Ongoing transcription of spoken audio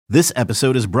This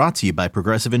episode is brought to you by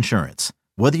Progressive Insurance.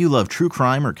 Whether you love true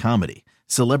crime or comedy,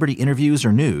 celebrity interviews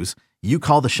or news, you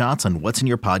call the shots on what's in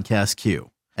your podcast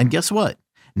queue. And guess what?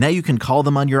 Now you can call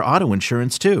them on your auto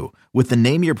insurance too with the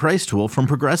Name Your Price tool from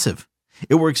Progressive.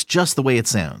 It works just the way it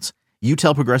sounds. You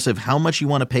tell Progressive how much you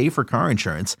want to pay for car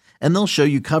insurance, and they'll show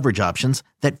you coverage options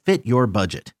that fit your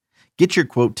budget. Get your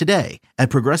quote today at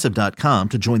Progressive.com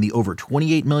to join the over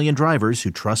 28 million drivers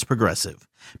who trust Progressive.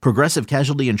 Progressive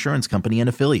Casualty Insurance Company and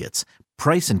Affiliates.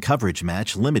 Price and coverage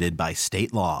match limited by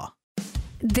state law.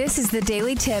 This is the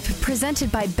Daily Tip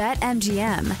presented by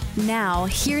BetMGM. Now,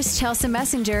 here's Chelsea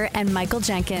Messenger and Michael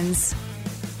Jenkins.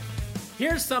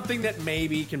 Here's something that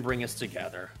maybe can bring us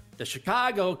together. The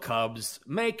Chicago Cubs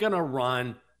making a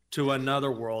run to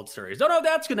another World Series. Don't know if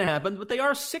that's going to happen, but they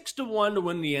are 6-1 to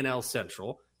win the NL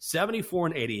Central.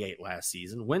 74-88 last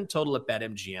season. Win total at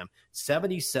BetMGM,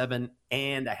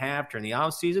 77.5 during the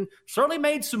offseason. Certainly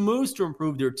made some moves to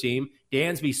improve their team.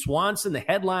 Dansby Swanson, the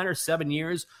headliner, 7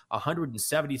 years,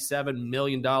 $177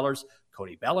 million.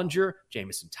 Cody Bellinger,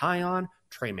 Jameson Taillon,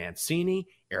 Trey Mancini,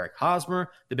 Eric Hosmer.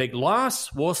 The big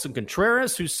loss, Wilson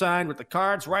Contreras, who signed with the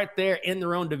Cards right there in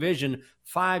their own division.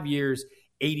 5 years,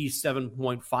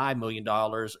 $87.5 million.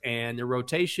 And their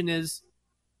rotation is,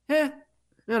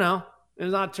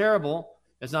 it's not terrible.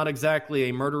 It's not exactly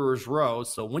a murderer's row.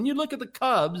 So when you look at the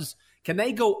Cubs, can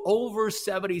they go over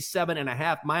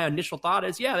 77.5? My initial thought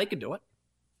is, yeah, they could do it.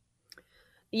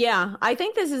 Yeah, I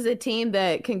think this is a team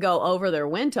that can go over their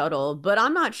win total, but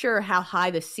I'm not sure how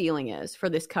high the ceiling is for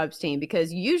this Cubs team,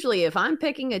 because usually if I'm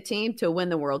picking a team to win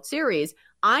the World Series,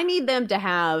 I need them to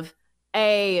have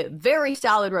a very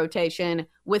solid rotation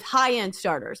with high-end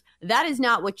starters. That is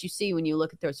not what you see when you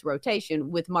look at this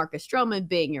rotation with Marcus Stroman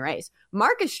being your ace.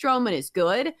 Marcus Stroman is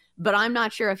good, but I'm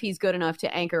not sure if he's good enough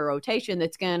to anchor a rotation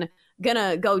that's gonna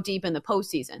go deep in the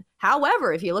postseason.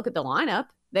 However, if you look at the lineup,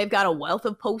 they've got a wealth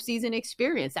of postseason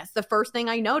experience. That's the first thing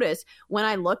I noticed when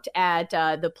I looked at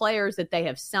the players that they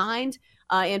have signed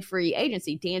in free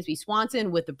agency. Dansby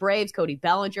Swanson with the Braves, Cody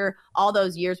Bellinger, all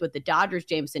those years with the Dodgers,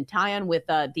 Jameson Taillon with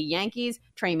the Yankees,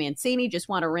 Trey Mancini just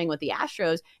won a ring with the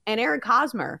Astros, and Eric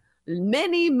Hosmer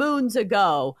many moons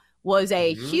ago was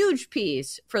a huge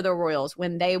piece for the Royals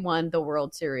when they won the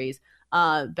World Series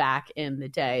back in the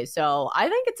day. So I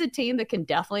think it's a team that can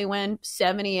definitely win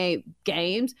 78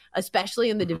 games, especially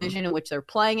in the division in which they're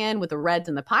playing in with the Reds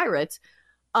and the Pirates.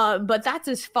 But that's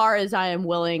as far as I am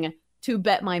willing to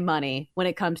bet my money when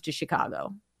it comes to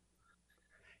Chicago.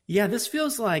 Yeah, this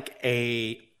feels like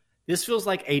a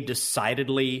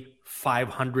decidedly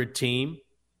 500 team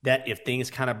that if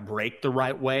things kind of break the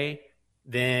right way,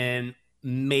 then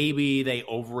maybe they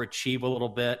overachieve a little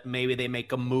bit. Maybe they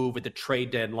make a move at the trade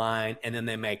deadline and then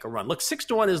they make a run. Look,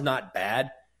 6-1 is not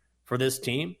bad for this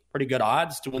team. Pretty good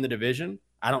odds to win the division.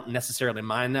 I don't necessarily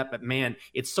mind that, but man,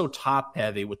 it's so top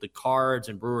heavy with the Cards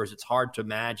and Brewers. It's hard to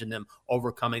imagine them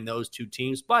overcoming those two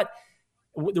teams. But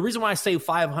the reason why I say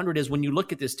 500 is when you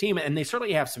look at this team, and they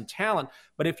certainly have some talent,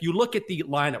 but if you look at the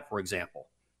lineup, for example,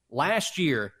 last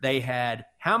year they had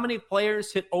how many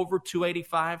players hit over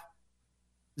 285?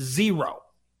 0.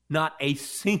 Not a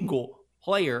single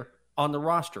player on the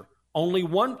roster. Only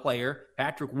one player,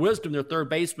 Patrick Wisdom, their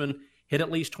third baseman, hit at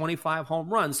least 25 home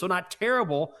runs. So not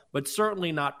terrible, but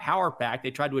certainly not power-packed.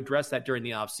 They tried to address that during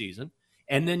the offseason.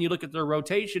 And then you look at their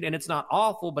rotation, and it's not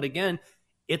awful, but again,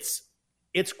 it's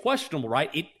questionable,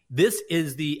 right? This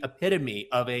is the epitome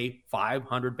of a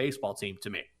 500 baseball team to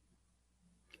me.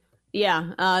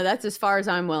 Yeah, that's as far as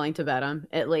I'm willing to bet them,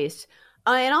 at least.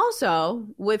 And also,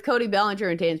 with Cody Bellinger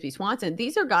and Dansby Swanson,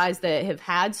 these are guys that have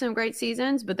had some great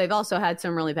seasons, but they've also had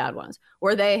some really bad ones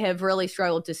where they have really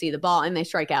struggled to see the ball and they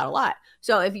strike out a lot.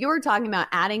 So if you were talking about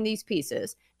adding these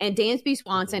pieces and Dansby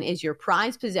Swanson is your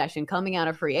prized possession coming out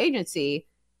of free agency,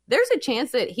 there's a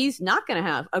chance that he's not going to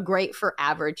have a great for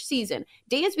average season.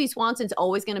 Dansby Swanson's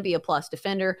always going to be a plus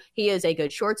defender. He is a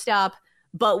good shortstop.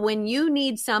 But when you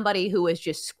need somebody who is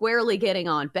just squarely getting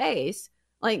on base,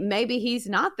 like maybe he's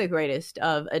not the greatest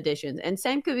of additions. And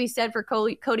same could be said for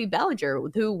Cody Bellinger,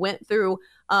 who went through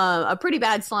a pretty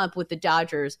bad slump with the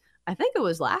Dodgers. I think it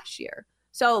was last year.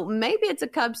 So maybe it's a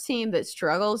Cubs team that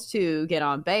struggles to get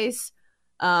on base.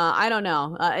 I don't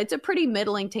know. It's a pretty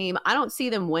middling team. I don't see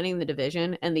them winning the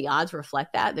division, and the odds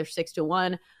reflect that. They're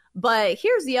 6-1. But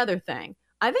here's the other thing.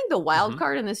 I think the wild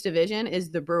card in this division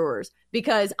is the Brewers,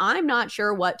 because I'm not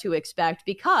sure what to expect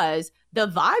because the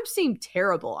vibes seem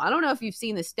terrible. I don't know if you've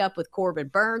seen the stuff with Corbin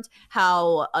Burns,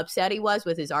 how upset he was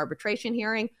with his arbitration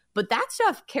hearing, but that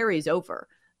stuff carries over.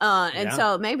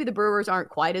 So maybe the Brewers aren't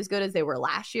quite as good as they were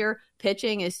last year.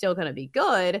 Pitching is still going to be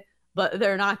good, but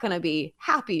they're not going to be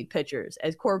happy pitchers,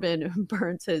 as Corbin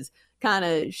Burns has kind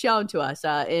of shown to us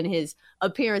in his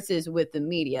appearances with the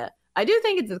media. I do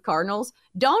think it's the Cardinals.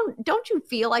 Don't you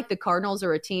feel like the Cardinals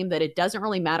are a team that it doesn't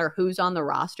really matter who's on the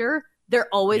roster? They're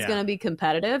always going to be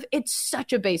competitive. It's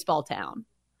such a baseball town.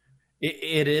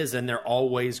 It is, and they're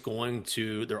always going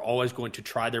to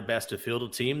try their best to field a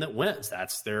team that wins.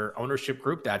 That's their ownership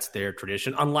group. That's their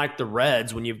tradition. Unlike the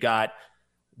Reds, when you've got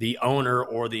the owner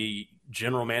or the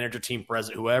general manager, team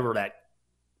president, whoever that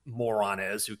moron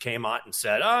is, who came out and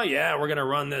said, "Oh yeah, we're going to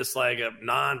run this like a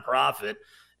nonprofit."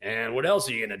 And what else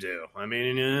are you going to do? I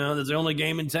mean, there's the only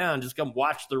game in town. Just come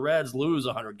watch the Reds lose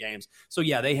 100 games. So,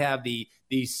 yeah, they have the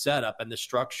setup and the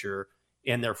structure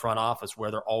in their front office where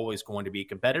they're always going to be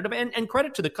competitive. And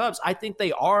credit to the Cubs. I think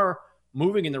they are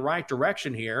moving in the right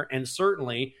direction here. And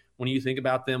certainly when you think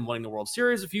about them winning the World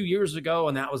Series a few years ago,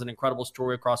 and that was an incredible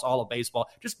story across all of baseball,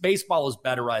 just baseball is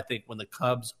better, I think, when the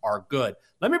Cubs are good.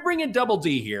 Let me bring in Double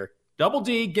D here. Double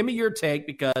D, give me your take,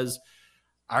 because –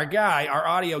 our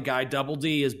audio guy, Double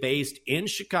D, is based in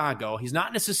Chicago. He's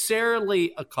not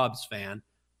necessarily a Cubs fan.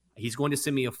 He's going to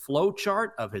send me a flow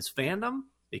chart of his fandom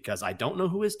because I don't know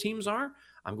who his teams are.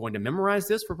 I'm going to memorize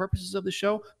this for purposes of the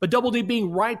show. But Double D being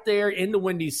right there in the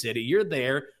Windy City, you're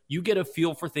there. You get a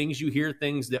feel for things. You hear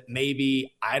things that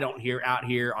maybe I don't hear out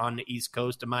here on the East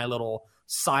Coast in my little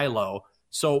silo.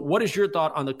 So what is your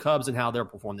thought on the Cubs and how they'll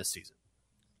perform this season?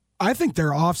 I think their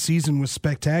offseason was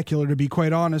spectacular, to be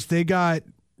quite honest. They got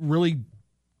really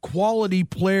quality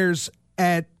players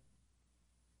at,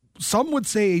 some would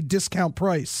say, a discount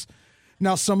price.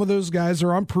 Now, some of those guys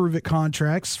are on prove-it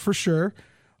contracts, for sure.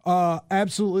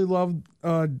 Absolutely love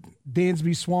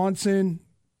Dansby Swanson,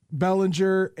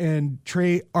 Bellinger, and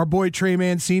our boy Trey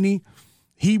Mancini.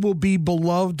 He will be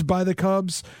beloved by the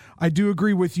Cubs. I do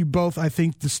agree with you both. I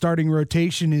think the starting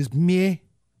rotation is meh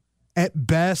at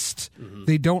best. Mm-hmm.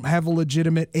 They don't have a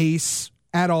legitimate ace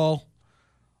at all.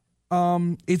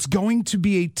 It's going to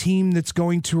be a team that's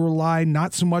going to rely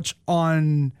not so much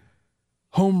on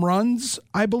home runs,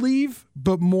 I believe,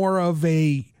 but more of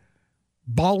a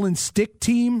ball and stick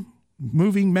team,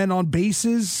 moving men on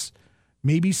bases,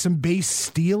 maybe some base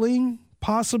stealing,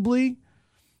 possibly.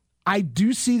 I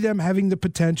do see them having the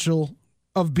potential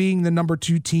of being the number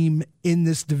 2 team in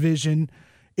this division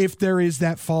if there is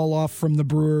that fall off from the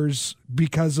Brewers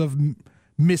because of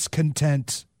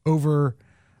miscontent over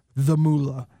the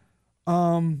moolah.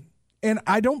 And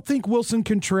I don't think Wilson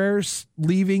Contreras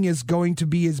leaving is going to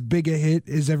be as big a hit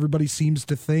as everybody seems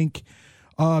to think.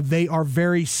 They are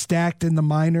very stacked in the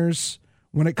minors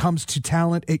when it comes to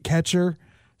talent at catcher.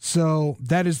 So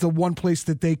that is the one place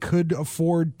that they could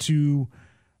afford to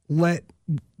let.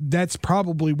 That's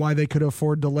probably why they could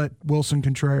afford to let Wilson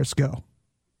Contreras go.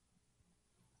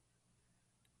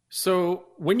 So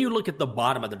when you look at the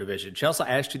bottom of the division, Chelsea,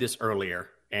 I asked you this earlier,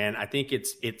 and I think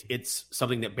it's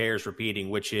something that bears repeating,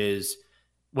 which is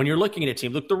when you're looking at a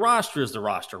team, look, the roster is the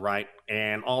roster, right?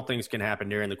 And all things can happen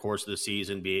during the course of the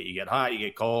season, be it you get hot, you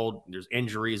get cold, there's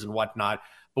injuries and whatnot.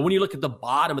 But when you look at the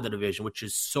bottom of the division, which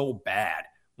is so bad,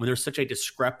 when there's such a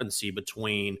discrepancy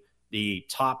between the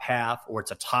top half, or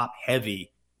it's a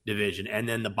top-heavy division, and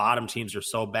then the bottom teams are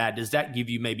so bad, does that give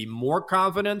you maybe more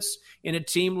confidence in a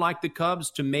team like the Cubs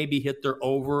to maybe hit their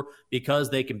over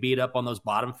because they can beat up on those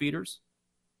bottom feeders?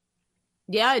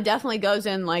 Yeah, it definitely goes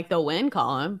in like the win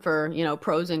column for,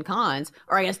 pros and cons,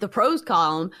 or I guess the pros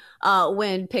column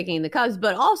when picking the Cubs,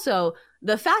 but also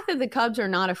the fact that the Cubs are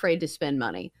not afraid to spend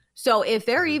money. So if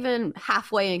they're even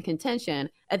halfway in contention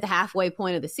at the halfway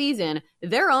point of the season,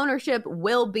 their ownership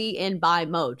will be in buy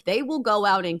mode. They will go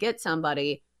out and get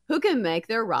somebody who can make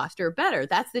their roster better.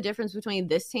 That's the difference between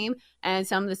this team and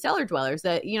some of the cellar dwellers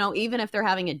that, even if they're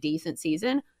having a decent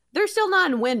season, they're still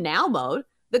not in win now mode.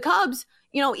 The Cubs,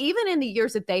 even in the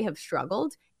years that they have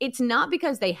struggled, it's not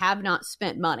because they have not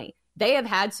spent money. They have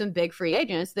had some big free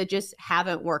agents that just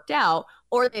haven't worked out,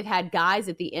 or they've had guys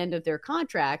at the end of their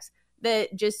contracts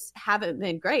that just haven't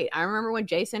been great. I remember when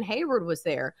Jason Hayward was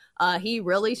there, he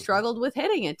really struggled with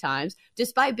hitting at times,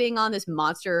 despite being on this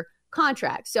monster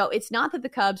contract. So it's not that the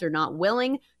Cubs are not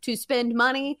willing to spend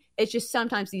money. It's just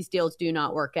sometimes these deals do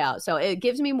not work out. So it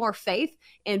gives me more faith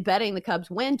in betting the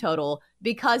Cubs win total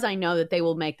because I know that they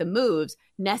will make the moves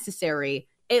necessary,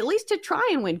 at least to try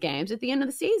and win games at the end of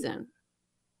the season.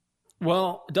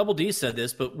 Well, Double D said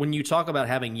this, but when you talk about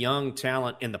having young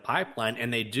talent in the pipeline,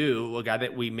 and they do, a guy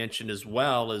that we mentioned as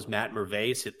well is Matt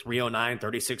Mervais, hit 309,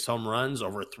 36 home runs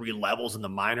over 3 levels in the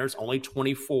minors, only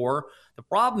 24. The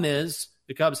problem is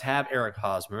the Cubs have Eric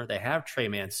Hosmer. They have Trey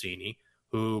Mancini,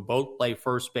 who both play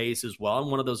first base as well,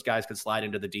 and one of those guys could slide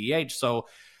into the DH. So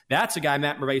that's a guy,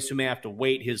 Matt Mervais, who may have to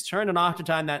wait his turn, and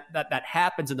oftentimes that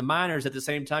happens in the minors. At the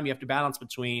same time, you have to balance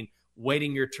between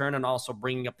waiting your turn and also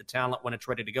bringing up the talent when it's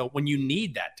ready to go, when you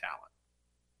need that talent.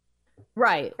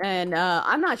 Right. And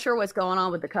I'm not sure what's going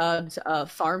on with the Cubs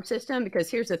farm system, because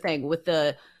here's the thing with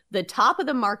the top of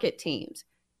the market teams,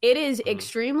 it is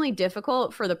extremely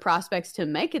difficult for the prospects to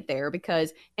make it there,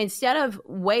 because instead of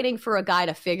waiting for a guy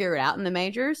to figure it out in the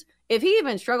majors, if he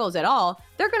even struggles at all,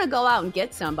 they're going to go out and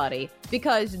get somebody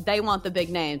because they want the big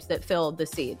names that fill the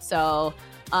seats. So,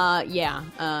 I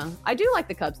do like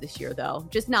the Cubs this year, though,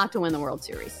 just not to win the World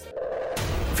Series.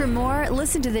 For more,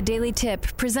 listen to the Daily Tip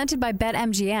presented by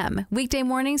BetMGM. Weekday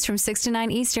mornings from 6 to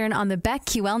 9 Eastern on the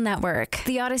BetQL network,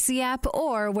 the Odyssey app,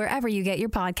 or wherever you get your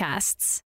podcasts.